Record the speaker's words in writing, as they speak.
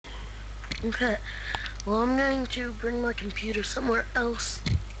Okay. Well, I'm going to bring my computer somewhere else.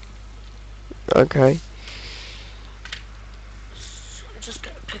 Okay. So I'm just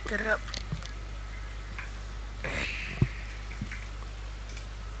gonna pick it up.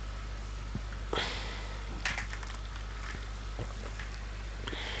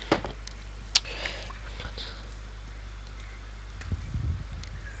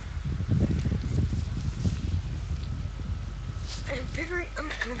 I'm very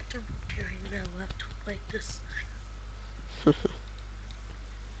uncomfortable carrying that laptop like this.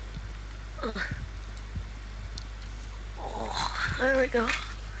 Oh, there we go.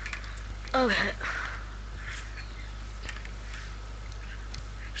 Okay.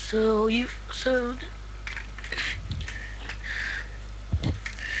 So you so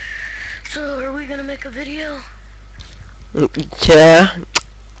are we gonna make a video? Yeah,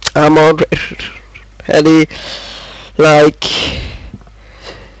 I'm already like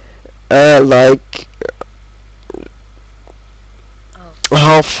like Oh.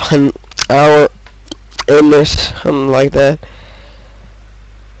 half an hour in this, something like that.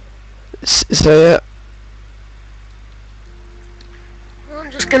 So yeah, Well,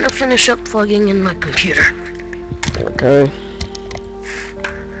 I'm just gonna finish up plugging in my computer. okay.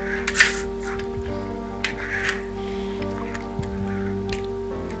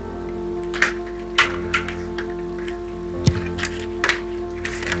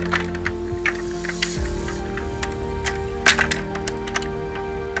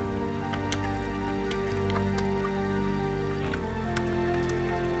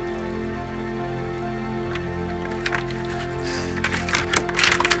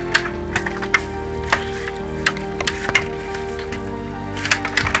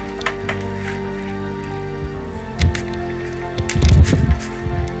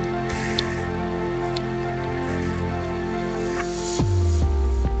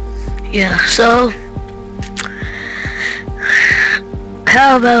 Yeah, so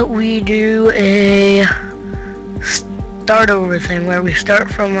how about we do a start over thing where we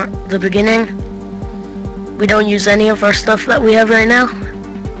start from the beginning? We don't use any of our stuff that we have right now.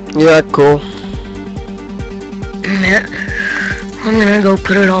 Yeah, cool. Yeah, I'm gonna go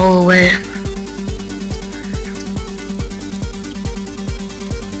put it all away.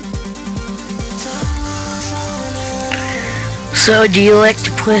 So, do you like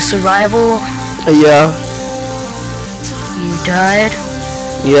to play survival? Yeah, You died?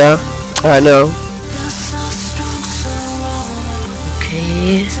 yeah, I know.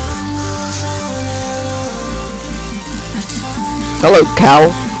 Okay. Hello, cow.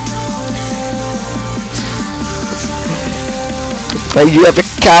 You have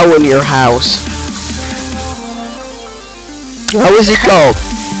a cow in your house. How is it called?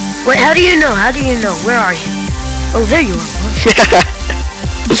 Wait, how do you know? How do you know? Where are you? Oh, there you are.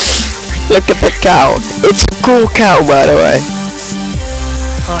 Look at the cow. It's a cool cow, by the way.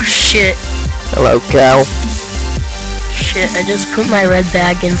 Oh, shit. Hello, cow. Shit, I just put my red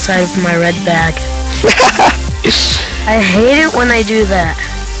bag inside of my red bag. I hate it when I do that.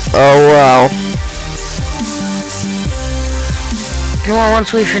 Oh, wow. Well,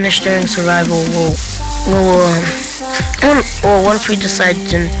 once we finish doing survival, well, once we decide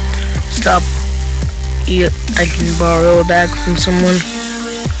to stop, I can borrow a bag from someone.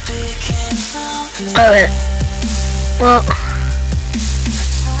 Alright. Well,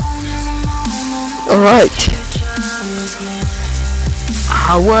 Alright.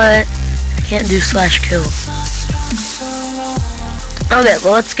 what? I can't do slash kill. Okay,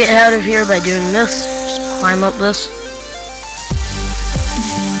 well, let's get out of here by doing this. Just climb up this.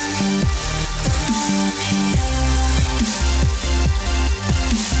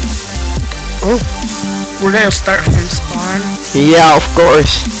 Oh, we're gonna start from spawn. Yeah, of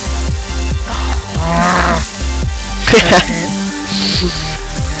course.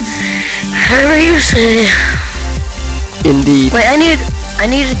 Whatever you say. Indeed. Wait, I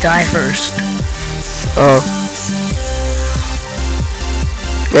need to die first. Oh.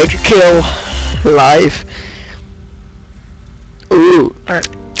 Make a kill. Live. Ooh. Alright.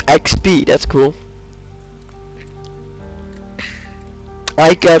 XP, that's cool.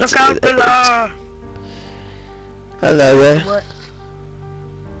 I got... Look out below! Hello there. What?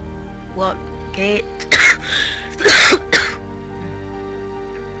 What gate?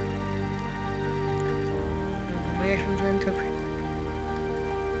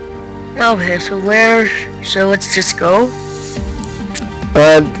 Okay, so where? So let's just go.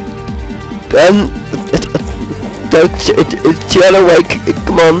 Then... It's the other way,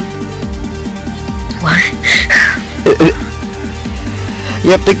 come on. What? You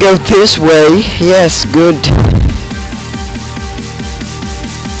have to go this way. Yes, good.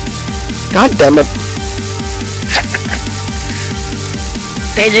 God damn it.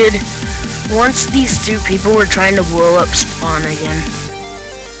 Hey dude, once these two people were trying to blow up spawn again.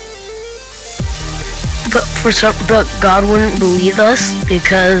 But God wouldn't believe us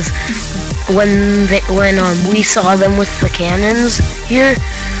because when we saw them with the cannons here,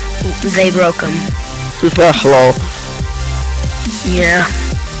 they broke them. Hello. Yeah.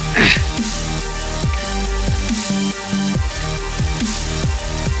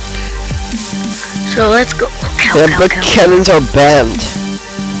 So let's go. Yeah, but cannons are banned.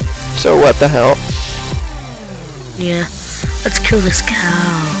 So what the hell? Yeah. Let's kill this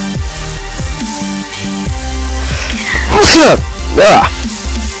cow. What's up? Ah.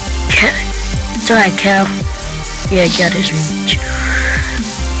 It's alright, cow. Yeah, got his reach.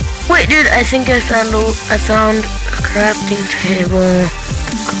 Wait, dude, I think I found a crafting table.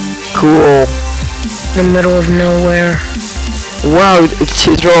 Cool. In the middle of nowhere. Wow, it's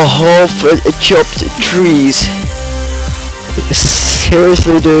a whole chopped trees.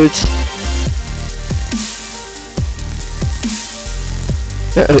 Seriously, dudes.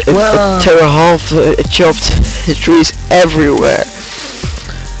 There are whole chopped trees everywhere.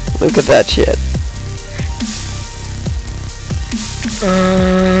 Look at that shit.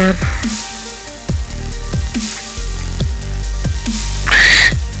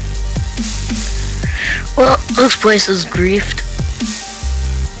 Well, this place is griefed.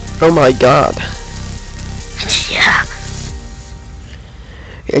 Oh my god. Yeah.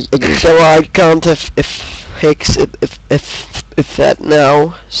 So I can't fix it if that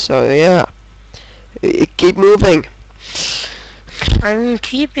now. So yeah. Keep moving. I'm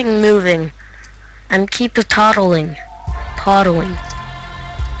keeping moving. I'm toddling.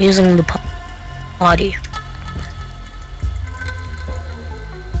 Using the potty.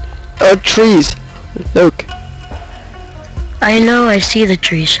 Oh, trees. Look. I know, I see the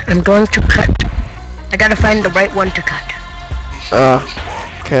trees. I'm going to cut. I gotta find the right one to cut.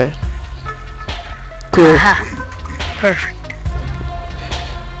 Okay. Cool. Aha. Perfect.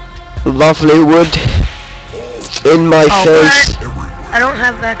 Lovely wood in my face. But I don't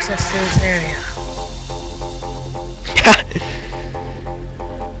have access to this area.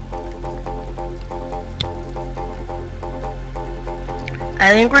 I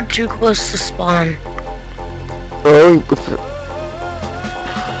think we're too close to spawn.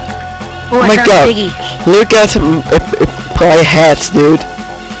 Oh my god. Piggy. Look at my hats, dude.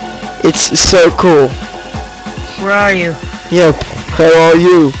 It's so cool. Where are you? Yep. How are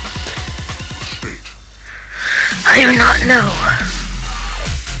you? I do not know.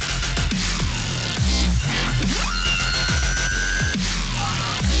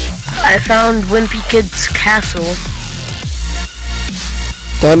 I found Wimpy Kid's castle.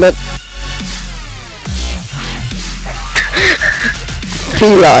 Damn it.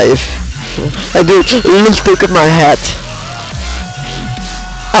 Be live. I do. Look at my hat.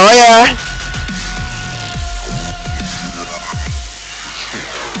 Oh yeah.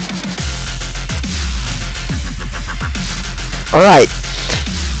 All right.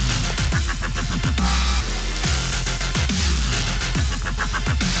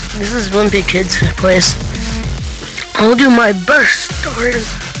 This is Wimpy Kid's place. I'll do my best story.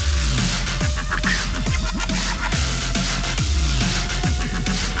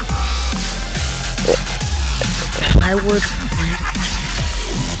 I would.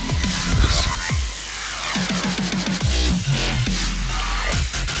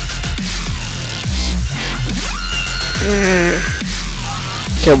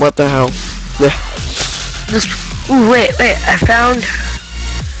 Okay, what the hell? Yeah. This. Ooh, wait. I found.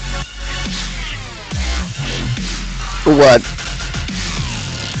 What?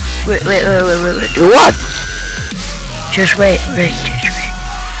 Wait. What? Just wait.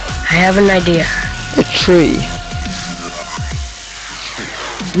 I have an idea. A tree.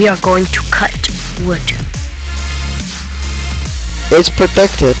 We are going to cut wood. It's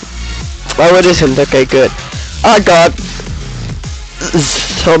protected. Oh, it isn't. Okay, good. I got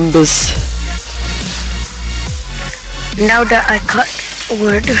zombies. Now that I cut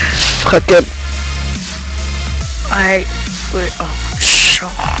wood, Fuck it. wait.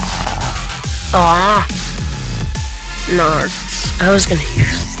 Oh, no. I was gonna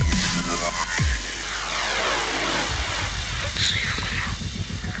use.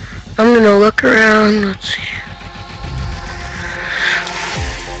 I'm gonna look around. Let's see.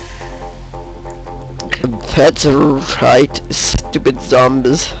 That's right, stupid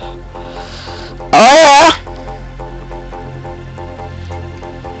zombies. Oh yeah!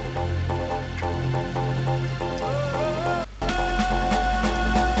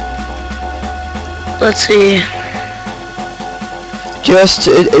 Let's see. Just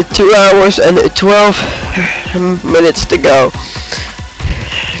 2 hours and 12 minutes to go.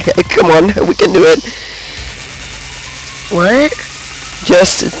 Come on, we can do it. What?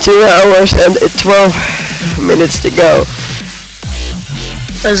 Just 2 hours and 12 minutes to go.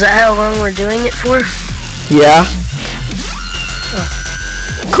 Is that how long we're doing it for? Yeah.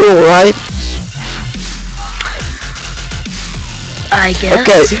 Cool, right? I guess.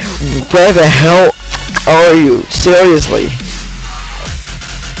 Okay, where the hell are you? Seriously.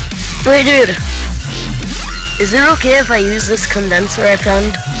 Wait, dude. Is it okay if I use this condenser I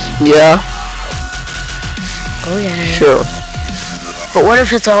found? Yeah. Oh yeah. Sure. But what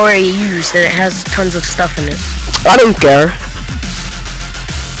if it's already used and it has tons of stuff in it? I don't care.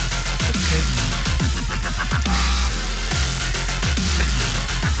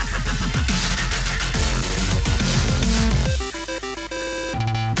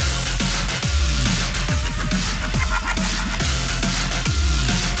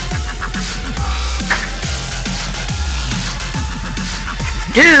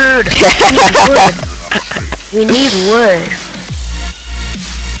 Dude! We need wood.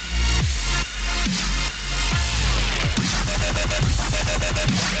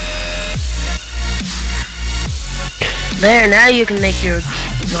 There, now you can make your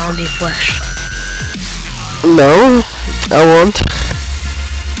zombie flesh. No, I won't.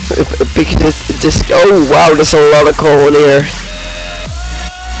 Because this. Oh wow, there's a lot of coal in here.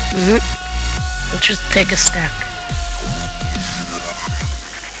 Let's just take a stack.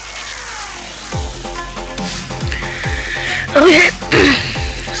 Okay,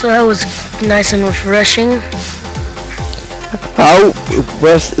 so that was nice and refreshing. How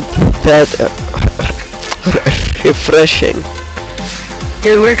was that refreshing?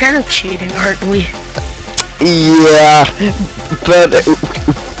 Dude, we're kind of cheating, aren't we? Yeah, but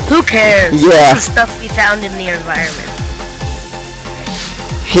Who cares? Yeah. This is stuff we found in the environment.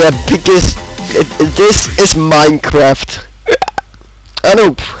 yeah, because this is Minecraft. I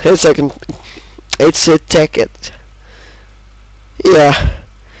know. Wait a second. It's a Tekkit. Yeah.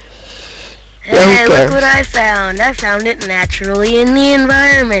 Hey, who look what cares? I found. I found it naturally in the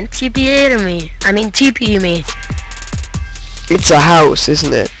environment. TPA to me. I mean, TP me. It's a house,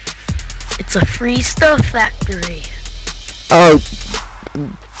 isn't it? It's a free stuff factory. Oh,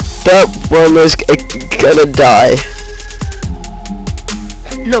 that one is gonna die.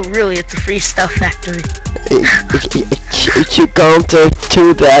 No, really, it's a free stuff factory. You can't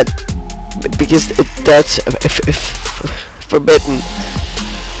do that because that's forbidden.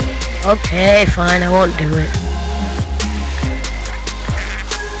 Okay, fine, I won't do it.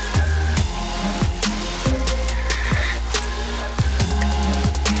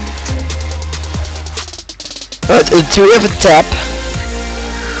 Do you have a tap?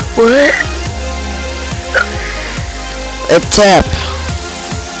 What? A tap.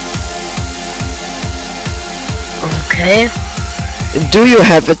 Okay. Do you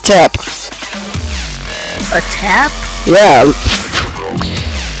have a tap? A tap? Yeah.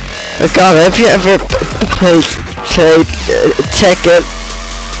 Oh God, have you ever played Tekkit?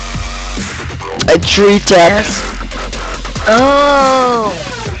 A tree tap? Yes. Oh!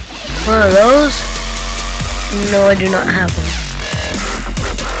 One of those? No, I do not have them.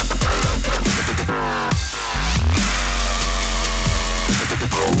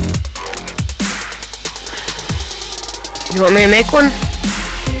 You want me to make one?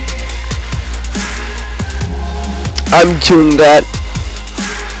 I'm doing that.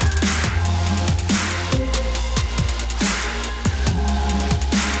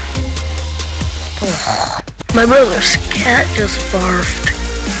 Oh, my brother's cat just barfed.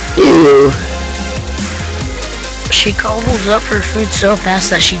 Ew. She gobbles up her food so fast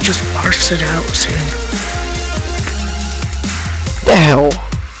that she just barfs it out soon. The hell?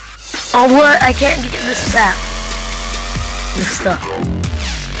 Oh, what? I can't get this sap. This stuff.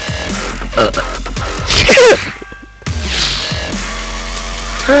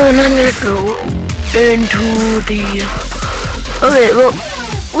 And I'm gonna go into the... Okay, well,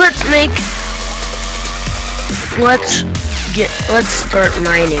 let's start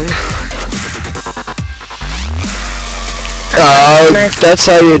mining. That's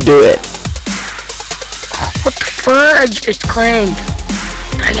how you do it. What the fudge? It's claimed.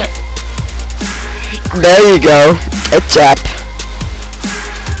 Dang it. There you go. A tap.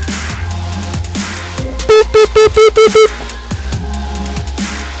 Beep, beep, beep, beep, beep, beep.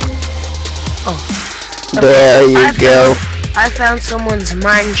 Oh. There you go. I found someone's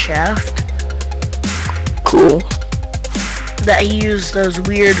mine shaft Cool. that he used those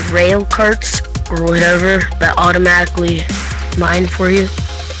weird rail carts or whatever that automatically mine for you.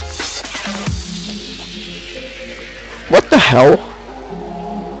 What the hell?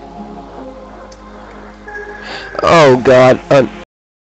 Oh God.